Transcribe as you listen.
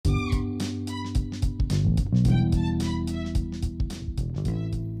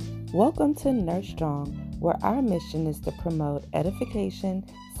Welcome to Nurse Strong, where our mission is to promote edification,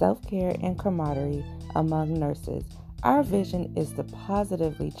 self-care, and camaraderie among nurses. Our vision is to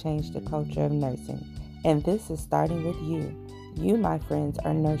positively change the culture of nursing, and this is starting with you. You, my friends,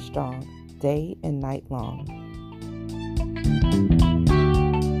 are Nurse Strong, day and night long.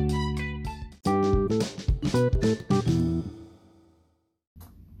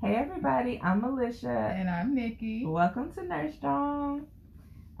 Hey everybody, I'm Alicia. And I'm Nikki. Welcome to Nurse Strong.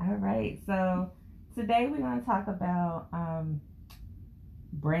 All right, so today we're going to talk about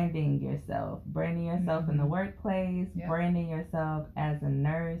branding yourself in the workplace, branding yourself as a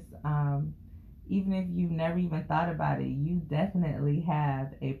nurse. Even if you've never even thought about it, you definitely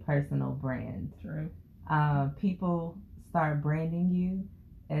have a personal brand. True. People start branding you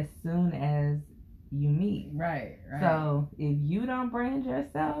as soon as you meet. Right. So if you don't brand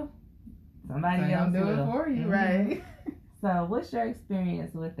yourself, somebody else will. Do it for you, right? So what's your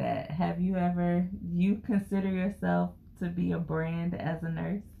experience with that? Have you consider yourself to be a brand as a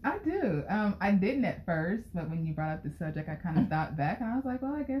nurse? I do. I didn't at first, but when you brought up the subject, I kind of thought back and I was like,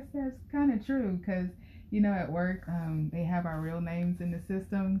 well, I guess that's kind of true because, at work, they have our real names in the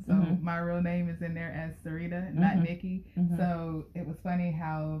system. So my real name is in there as Sarita, not Nikki. So it was funny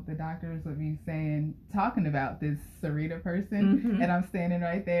how the doctors would be talking about this Sarita person, and I'm standing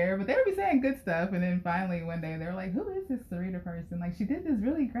right there, but they would be saying good stuff. And then finally one day they're like, who is this Sarita person? Like, she did this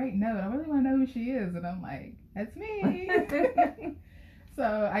really great note. I really want to know who she is. And I'm like, that's me.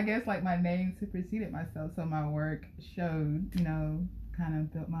 So I guess like my name superseded myself. So my work showed, kind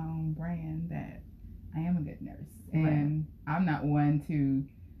of built my own brand that I am a good nurse. And I'm not one to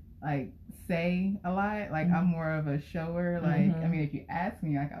like say a lot. Like I'm more of a shower. Like, I mean, if you ask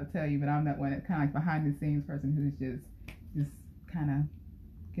me, like I'll tell you, but I'm not one that kind of like behind the scenes person who's just kind of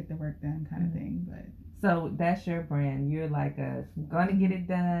get the work done kind of thing. But so that's your brand. You're like gonna get it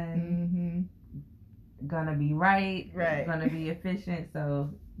done. Gonna be right, gonna be efficient,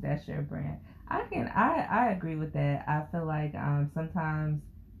 so that's your brand. I agree with that. I feel like sometimes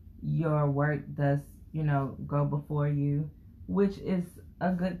your work does go before you, which is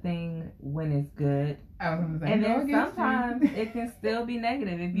a good thing when it's good. I was gonna say, and then sometimes it can still be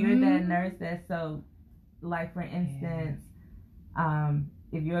negative if you're that nurse that's so, like for instance,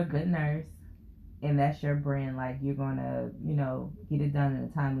 if you're a good nurse and that's your brand, like you're going to, get it done in a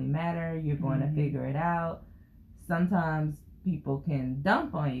timely manner, you're going to figure it out. Sometimes people can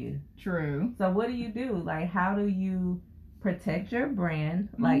dump on you. True. So what do you do? Like, how do you protect your brand,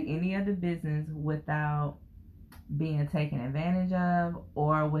 like any other business, without being taken advantage of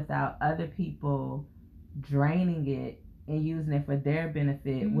or without other people draining it and using it for their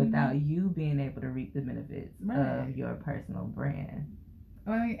benefit without you being able to reap the benefits of your personal brand?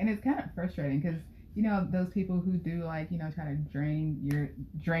 I mean, and it's kind of frustrating because those people who do like try to drain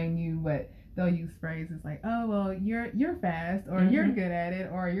you, but they'll use phrases like, oh well, you're fast, or you're good at it,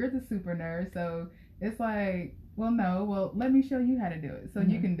 or you're the super nurse. So it's like, well, no, well, let me show you how to do it so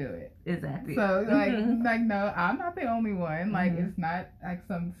you can do it. Exactly. So like no, I'm not the only one. Like it's not like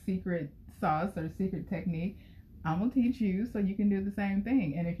some secret sauce or secret technique. I'm going to teach you so you can do the same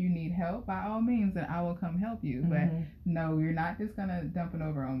thing. And if you need help, by all means, then I will come help you. But no, you're not just going to dump it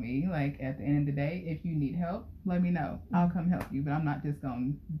over on me. Like, at the end of the day, if you need help, let me know. I'll come help you. But I'm not just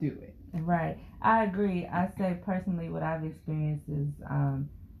going to do it. Right. I agree. I say personally what I've experienced is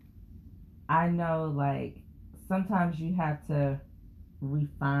I know, like, sometimes you have to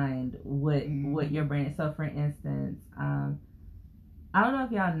refine what your brand is. So, for instance, I don't know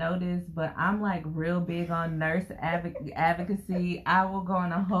if y'all know this, but I'm like real big on nurse advocacy. I will go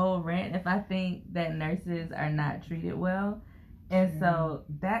on a whole rant if I think that nurses are not treated well. And so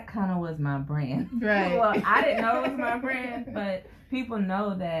that kind of was my brand. Right. Well, I didn't know it was my brand, but people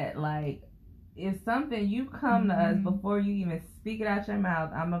know that, like, if something, you come to us before you even speak it out your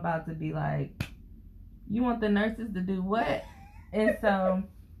mouth, I'm about to be like, you want the nurses to do what? And so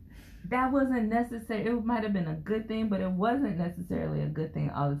that wasn't necessary. It might have been a good thing, but it wasn't necessarily a good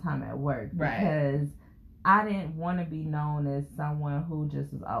thing all the time at work. Because I didn't want to be known as someone who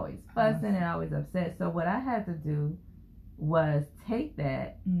just was always fussing and always upset. So what I had to do was take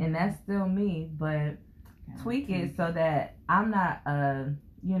that, and that's still me, but tweak it so that I'm not,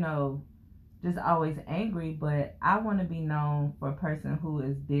 just always angry, but I want to be known for a person who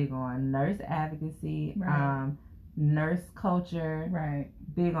is big on nurse advocacy, nurse culture,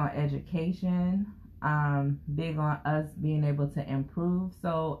 big on education, big on us being able to improve.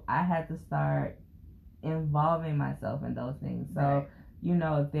 So I had to start involving myself in those things. So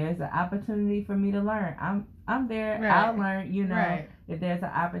if there's an opportunity for me to learn, I'm there. I'll learn. If there's an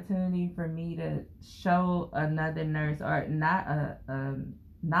opportunity for me to show another nurse, or not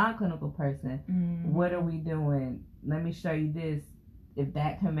non-clinical person, what are we doing? Let me show you this. If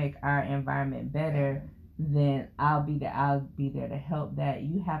that can make our environment better, then I'll be there to help that.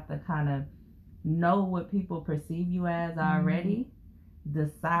 You have to kind of know what people perceive you as already.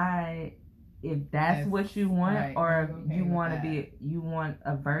 Decide if that's what you want, or you want to be, you want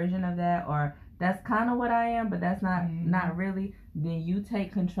a version of that, or that's kind of what I am, but that's not really. Then you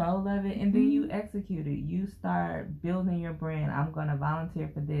take control of it, and then you execute it. You start building your brand. I'm gonna volunteer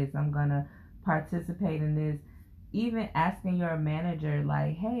for this. I'm gonna participate in this. Even asking your manager,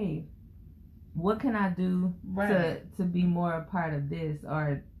 like, hey, what can I do to be more a part of this,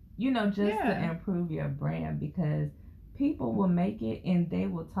 or just to improve your brand, because people will make it and they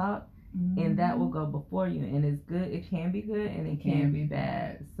will talk, and that will go before you, and it's good. It can be good, and it can be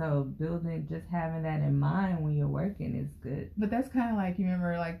bad. So just having that in mind when you're working is good. But that's kind of like, you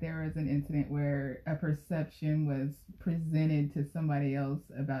remember, like, there was an incident where a perception was presented to somebody else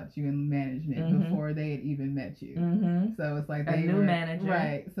about you in management before they had even met you. So it's like they were manager,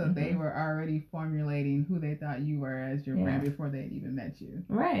 right? So they were already formulating who they thought you were as your brand before they had even met you.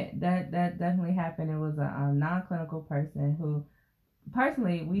 Right. That definitely happened. It was a non-clinical person who,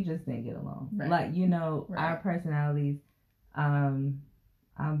 personally, we just didn't get along. Right. Like, our personalities, I'm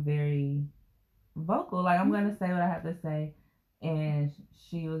very vocal. Like, I'm going to say what I have to say. And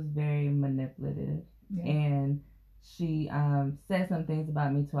she was very manipulative. Yeah. And she said some things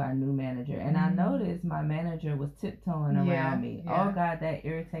about me to our new manager. And I noticed my manager was tiptoeing around me. Yeah. Oh, God, that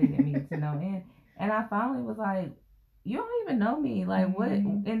irritated me to no end. And I finally was like, you don't even know me. Like, what?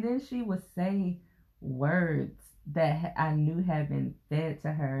 And then she would say words that I knew had been fed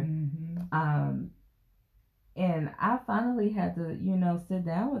to her. And I finally had to, sit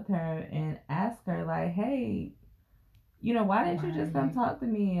down with her and ask her, like, hey, why didn't you just come talk to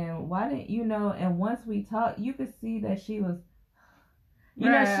me? And why didn't, and once we talked, you could see that she was, she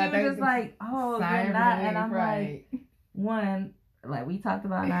was just like, oh, you're not. And I'm like, one, like we talked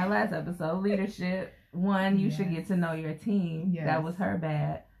about in our last episode, leadership. One, you should get to know your team. Yes. That was her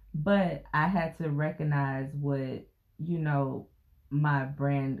bad. But I had to recognize what, my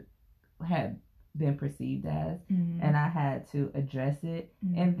brand had been perceived as, and I had to address it.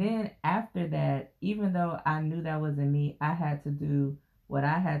 And then after that, even though I knew that wasn't me, I had to do what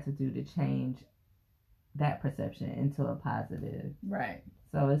I had to do to change that perception into a positive. Right.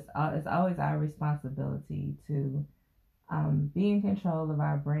 So it's always our responsibility to be in control of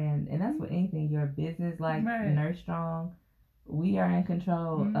our brand, and that's with anything. Your business, like Nurse Strong, we are in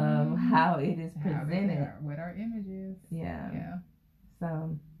control of how it is presented, what our images. Yeah.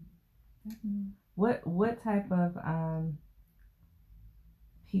 So, what type of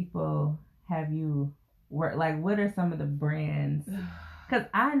people have you worked? Like, what are some of the brands? Because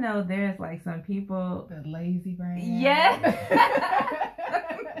I know there's like some people, the lazy brand. Yeah.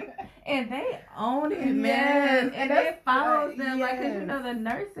 And they own it, man. And it follows them. Like, because the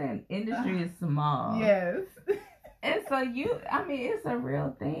nursing industry is small. Yes. And so it's a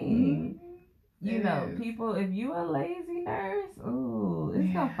real thing. People, if you a lazy nurse, ooh,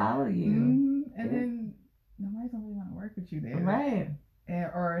 it's going to follow you. And then nobody's going to really want to work with you there. Right.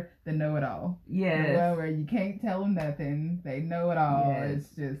 Or the know-it-all. Yes. The one where you can't tell them nothing. They know it all. Yes. It's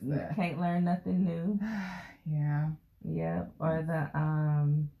just you can't learn nothing new. Yeah. Yep. Or the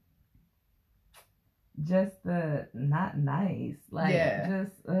just the not nice, like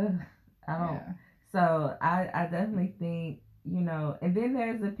just I don't. Yeah. So I definitely think and then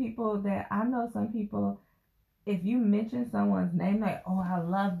there's the people that I know. Some people, if you mention someone's name, like, oh, I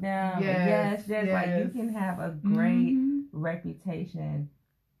love them, yes. Like, you can have a great reputation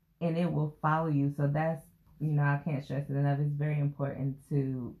and it will follow you. So that's I can't stress it enough. It's very important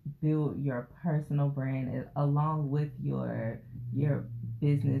to build your personal brand along with your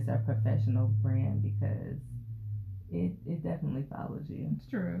business or professional brand, because it definitely follows you. It's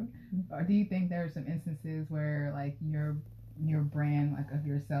true. Or do you think there are some instances where, like, your brand, like, of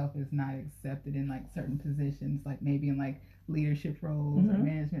yourself is not accepted in, like, certain positions, like maybe in, like, leadership roles or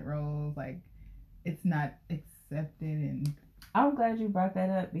management roles, like, it's not accepted? And I'm glad you brought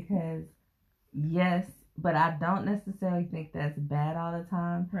that up, because yes, but I don't necessarily think that's bad all the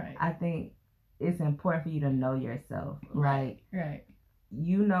time. Right. I think it's important for you to know yourself. Right.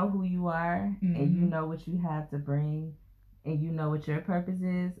 You know who you are, and you know what you have to bring, and you know what your purpose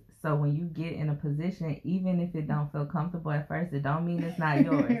is. So when you get in a position, even if it don't feel comfortable at first, it don't mean it's not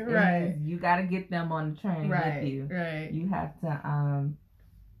yours. Right. It means you got to get them on the train with you. Right. You have to,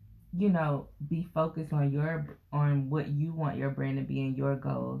 be focused on what you want your brand to be and your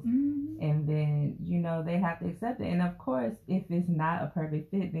goals. And then, they have to accept it. And of course, if it's not a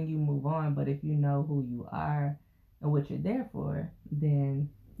perfect fit, then you move on. But if you know who you are and what you're there for, then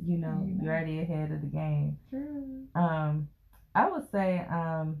you're already ahead of the game. True. I would say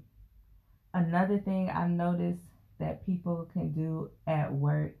another thing I noticed that people can do at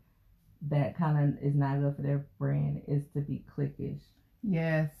work that kind of is not good for their brand is to be cliquish.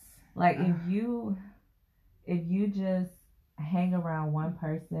 Yes. Like if you just hang around one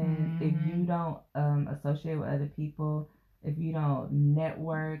person, if you don't associate with other people, if you don't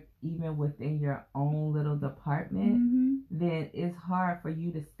network even within your own little department, then it's hard for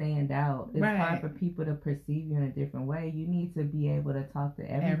you to stand out. It's hard for people to perceive you in a different way. You need to be able to talk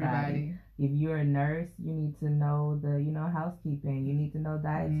to everybody. If you're a nurse, you need to know housekeeping. You need to know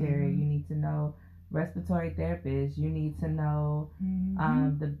dietary. You need to know respiratory therapists. You need to know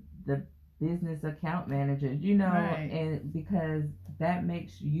the business account managers, and because that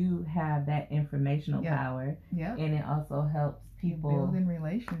makes you have that informational power, and it also helps people building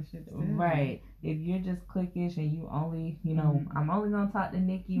relationships too. Right. If you're just cliquish and you only, I'm only gonna talk to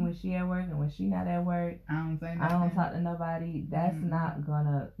Nikki when she at work, and when she not at work, I don't say nothing. I don't talk to nobody. That's not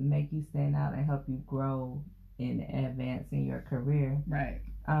gonna make you stand out and help you grow and advance in your career. Right.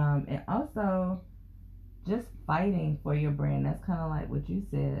 And also just fighting for your brand. That's kind of like what you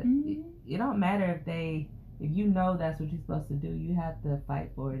said. It don't matter if you know that's what you're supposed to do. You have to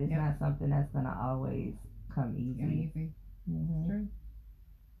fight for it. It's not something that's gonna always come easy. True.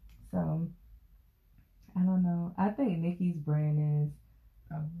 So I don't know. I think Nikki's brand is.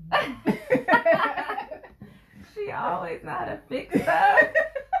 She always know how to fix stuff.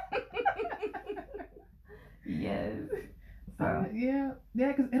 Yes. Yeah,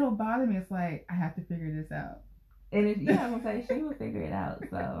 because it'll bother me. It's like I have to figure this out. And I'm gonna say she will figure it out.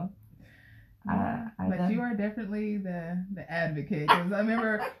 So, but you are definitely the advocate. Because I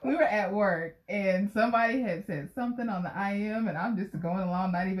remember we were at work and somebody had said something on the IM, and I'm just going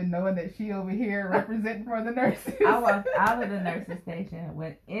along, not even knowing that she over here representing for the nurses. I walked out of the nurses station,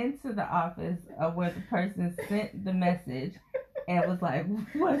 went into the office of where the person sent the message, and was like,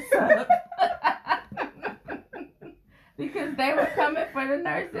 "What's up?" Because they were coming for the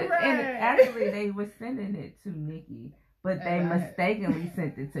nurses, and actually they were sending it to Nikki, but they mistakenly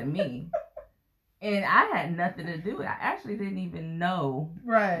sent it to me, and I had nothing to do with it. I actually didn't even know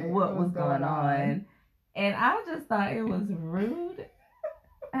what was going on, and I just thought it was rude,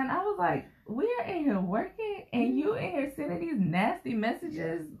 and I was like, "We're in here working, and you in here sending these nasty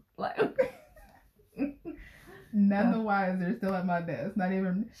messages, like." None the wiser, still at my desk. Not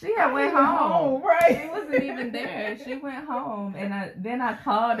even. She had went home. Right. She wasn't even there. She went home, and then I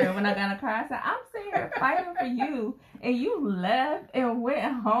called her when I got in the car. I said, "I'm sitting here fighting for you, and you left and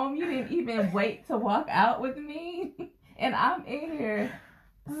went home. You didn't even wait to walk out with me, and I'm in here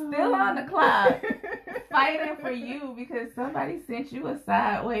still on the clock fighting for you because somebody sent you a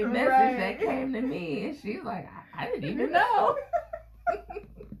sideways message that came to me." And she's like, "I didn't even know."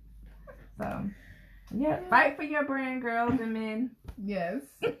 So. Yeah, fight for your brand, girls and men. Yes.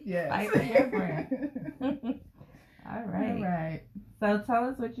 Fight for your brand. All right. So tell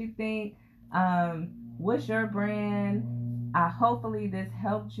us what you think. What's your brand? Hopefully this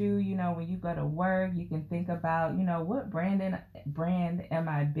helped you. When you go to work, you can think about, what brand am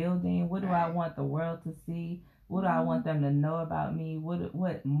I building? What do I want the world to see? What do I want them to know about me?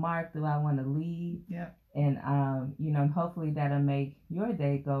 What mark do I want to leave? Yeah. And hopefully that'll make your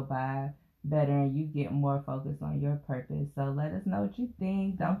day go by better and you get more focused on your purpose. So let us know what you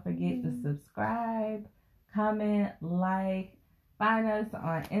think. Don't forget to subscribe, comment, like. Find us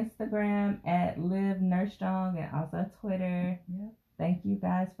on Instagram at Live Nurse Strong and also Twitter. Yep. Thank you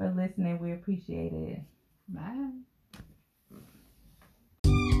guys for listening. We appreciate it. Bye.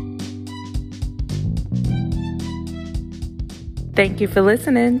 Thank you for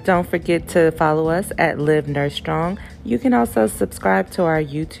listening. Don't forget to follow us at Live Nurse Strong. You can also subscribe to our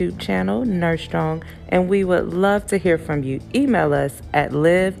YouTube channel, Nurse Strong, and we would love to hear from you. Email us at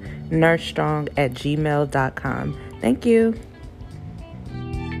livenursestrong@gmail.com. Thank you.